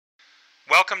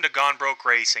Welcome to Gone Broke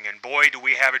Racing, and boy do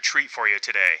we have a treat for you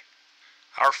today.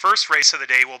 Our first race of the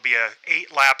day will be a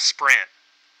 8-lap sprint,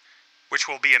 which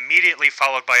will be immediately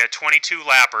followed by a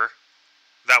 22-lapper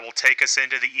that will take us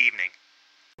into the evening.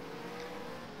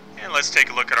 And let's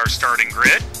take a look at our starting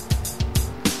grid.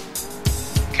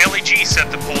 Kelly G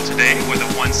set the pole today with a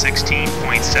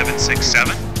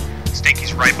 116.767.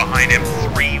 Stinky's right behind him,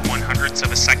 3/100ths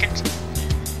of a second.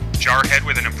 Jarhead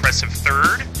with an impressive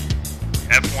third.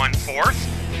 F1 fourth.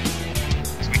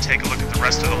 As we take a look at the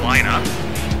rest of the lineup.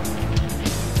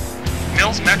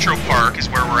 Mills Metropark is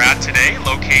where we're at today,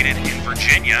 located in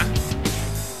Virginia.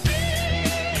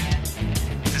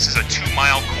 This is a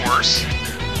 2-mile course.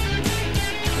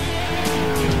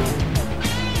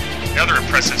 Another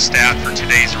impressive stat for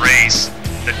today's race,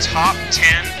 the top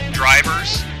 10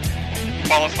 drivers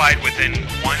qualified within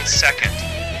 1 second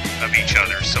of each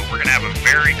other, so we're going to have a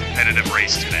very competitive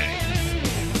race today.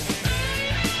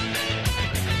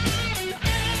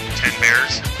 10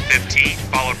 Bears, 15,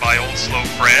 followed by Old Slow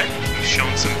Fred, who's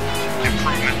shown some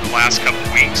improvement in the last couple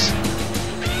weeks.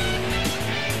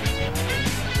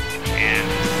 And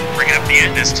bringing up the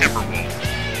end is Timberwolf.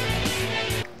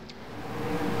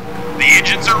 The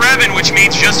engines are revving, which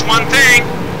means just one thing.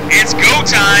 It's go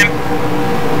time.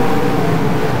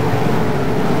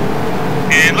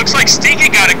 And looks like Stinky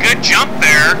got a good jump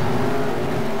there.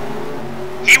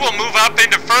 He will move up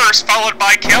into first, followed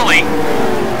by Kelly.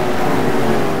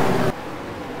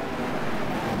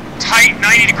 Tight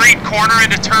 90-degree corner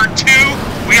into turn 2.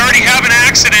 We already have an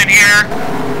accident here.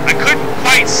 I couldn't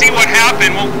quite see what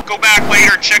happened. We'll go back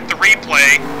later and check the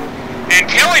replay. And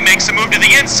Kelly makes a move to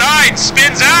the inside,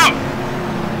 spins out.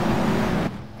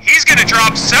 He's going to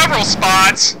drop several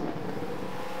spots.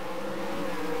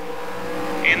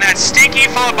 And that's Stinky,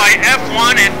 followed by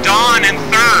F1 and Don in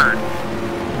third.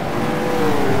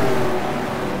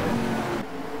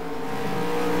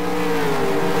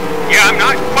 Yeah, I'm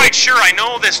not quite sure. I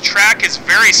know this track is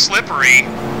very slippery,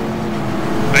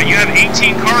 but you have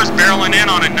 18 cars barreling in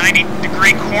on a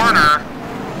 90-degree corner,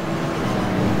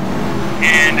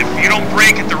 and if you don't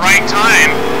brake at the right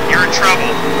time, you're in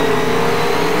trouble.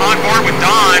 On board with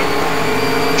Don,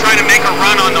 trying to make a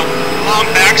run on the long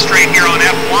back straight here on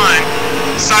F1,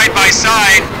 side by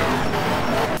side.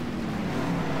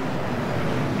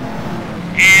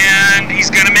 And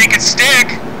he's going to make it stick.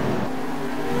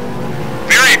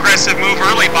 Very aggressive move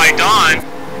early by Don,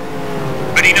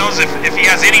 but he knows if he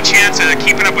has any chance of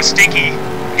keeping up with Stinky,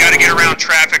 you got to get around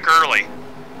traffic early.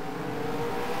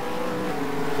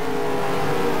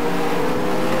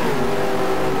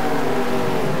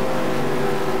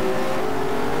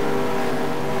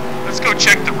 Let's go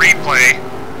check the replay,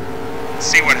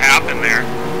 see what happened there.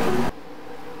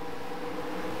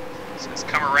 So let's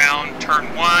come around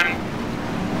turn 1.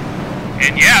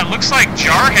 And yeah, it looks like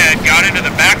Jarhead got into the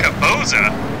back of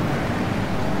Boza.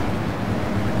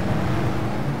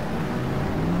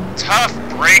 Tough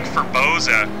break for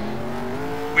Boza.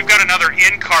 We've got another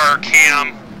in-car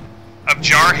cam of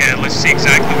Jarhead. Let's see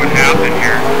exactly what happened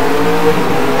here.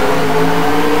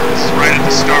 This is right at the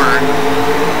start.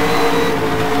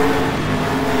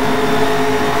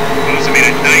 Boza made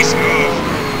a nice move.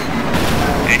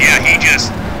 And yeah, he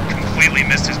just completely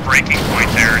missed his braking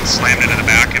point there and slammed into the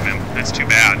back of him. That's too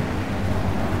bad.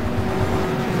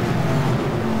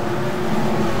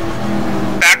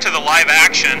 Back to the live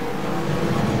action.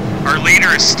 Our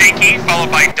leader is Stinky, followed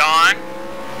by Don.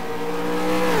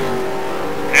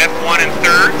 F1 in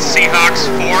third, Seahawks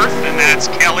fourth, and that's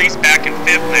Kelly's back in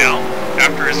fifth now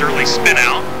after his early spin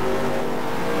out.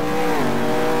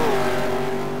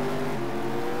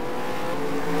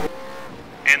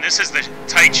 And this is the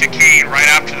tight chicane right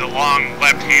after the long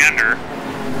left-hander.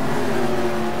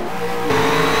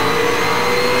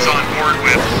 He's on board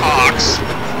with Hawks.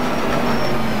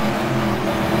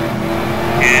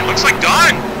 And looks like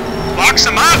Don locks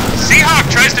him up. Seahawk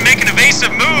tries to make an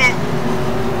evasive move.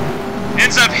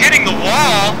 Ends up hitting the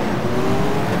wall.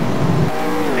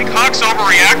 I think Hawks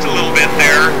overreacted a little bit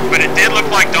there, but it did look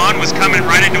like Don was coming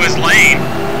right into his lane.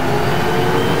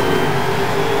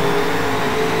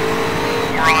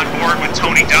 We're on board with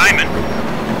Tony Diamond.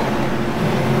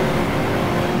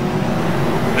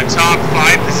 The top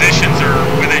 5 positions are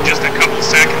within just a couple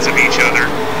seconds of each other.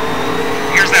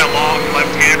 Here's that long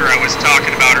left-hander I was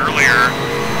talking about earlier,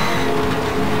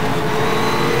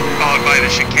 followed by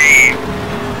the chicane.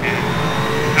 And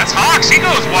that's Hawks. He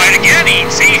goes wide again. He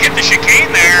hit the chicane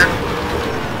there,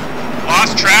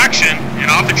 lost traction,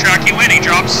 and off the track he went. He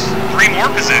drops 3 more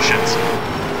positions.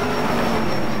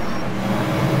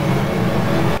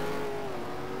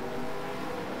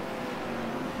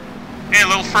 And a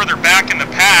little further back in the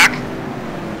pack,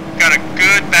 got a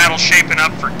good battle shaping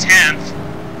up for 10th.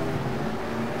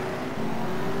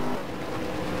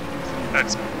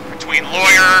 That's between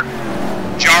Lawyer,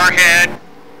 Jarhead,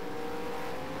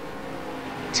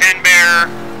 Ten Bear,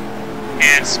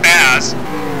 and Spaz.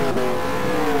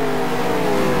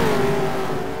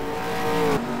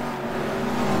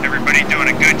 Everybody doing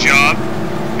a good job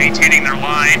maintaining their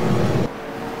line.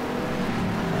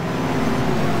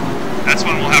 That's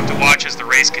one we'll have to watch as the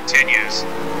race continues.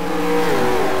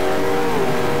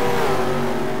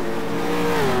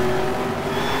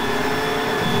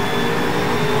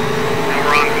 Now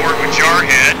we're on board with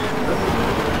Jarhead.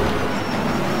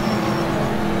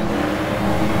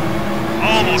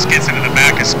 Almost gets into the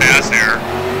back of Spaz there.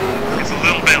 It's a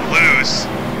little bit loose.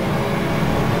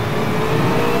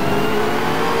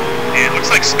 And it looks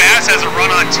like Spaz has a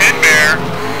run on Ten Bear.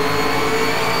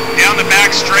 Down the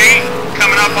back straight,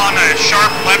 coming up on a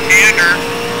sharp left-hander.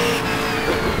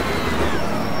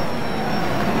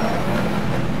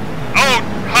 Oh,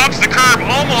 hops the curb,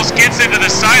 almost gets into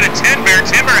the side of Ten Bear.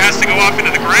 Ten Bear has to go off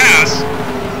into the grass.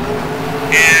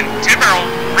 And Ten Bear will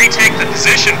retake the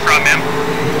position from him.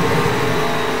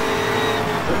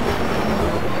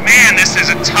 Man, this is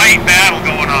a tight battle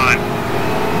going on.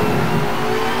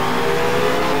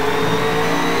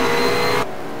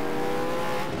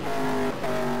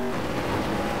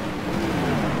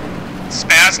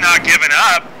 Spaz not giving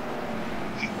up.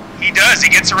 He does. He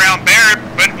gets around Bear,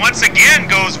 but once again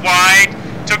goes wide.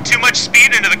 Took too much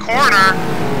speed into the corner,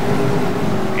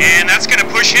 and that's going to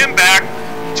push him back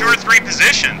 2 or 3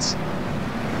 positions.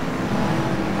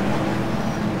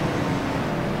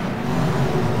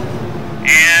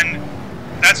 And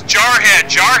that's Jarhead.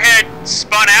 Jarhead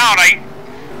spun out. I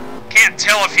can't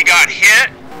tell if he got hit,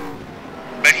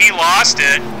 but he lost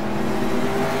it.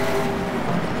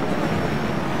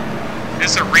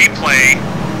 This is a replay.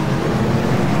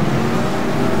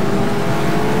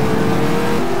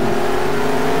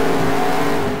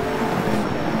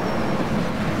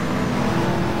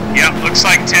 Yep, looks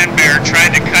like Ten Bear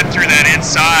tried to cut through that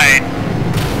inside.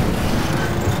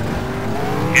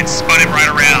 It spun him right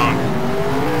around.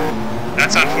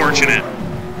 That's unfortunate.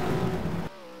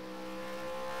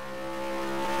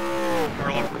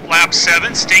 Lap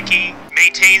 7, Stinky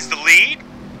maintains the lead.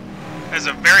 Has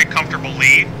a very comfortable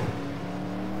lead.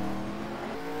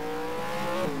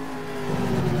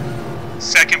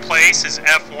 Second place is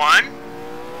F1.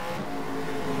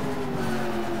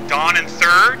 Don in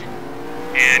 3rd.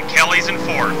 And Kelly's in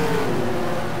 4th.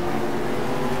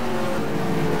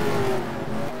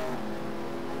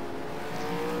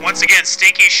 Once again,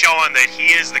 Stinky's showing that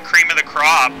he is the cream of the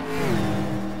crop.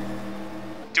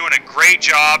 Doing a great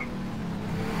job,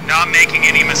 not making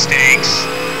any mistakes.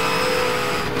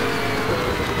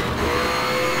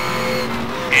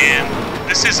 And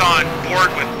this is on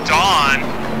board with Don.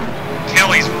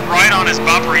 Kelly's right on his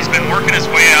bumper. He's been working his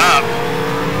way up.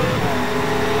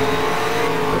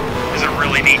 This is a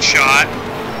really neat shot.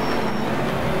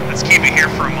 Let's keep it here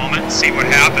for a moment and see what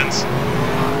happens.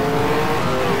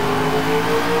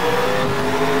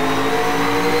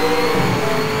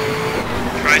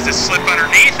 Tries to slip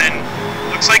underneath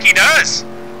and looks like he does.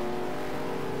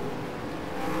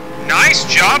 Nice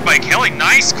job by Kelly.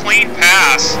 Nice clean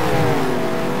pass.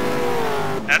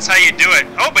 That's how you do it.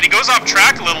 Oh, but he goes off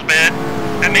track a little bit.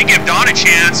 That may give Don a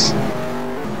chance.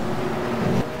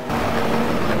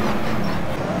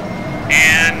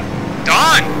 And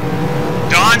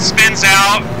Don spins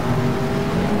out.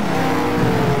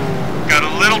 Got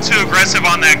a little too aggressive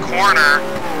on that corner.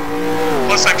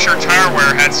 Plus, I'm sure tire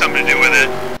wear had something to do with it.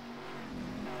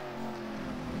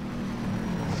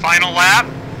 Final lap.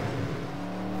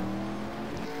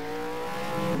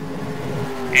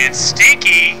 And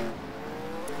Stinky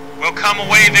will come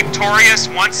away victorious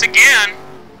once again.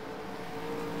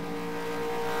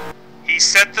 He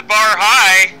set the bar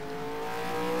high.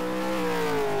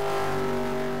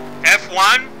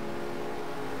 F1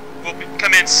 will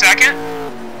come in 2nd.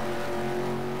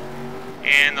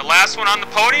 And the last one on the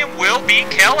podium will be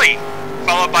Kelly,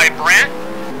 followed by Brent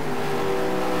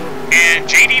and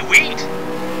JD Wheat.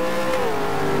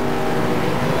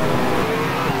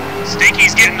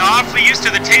 Stinky's getting awfully used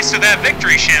to the taste of that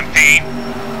victory champagne.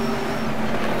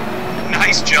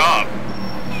 Nice job.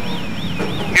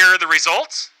 Here are the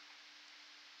results.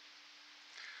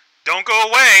 Don't go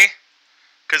away,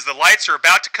 because the lights are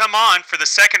about to come on for the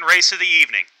second race of the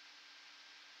evening.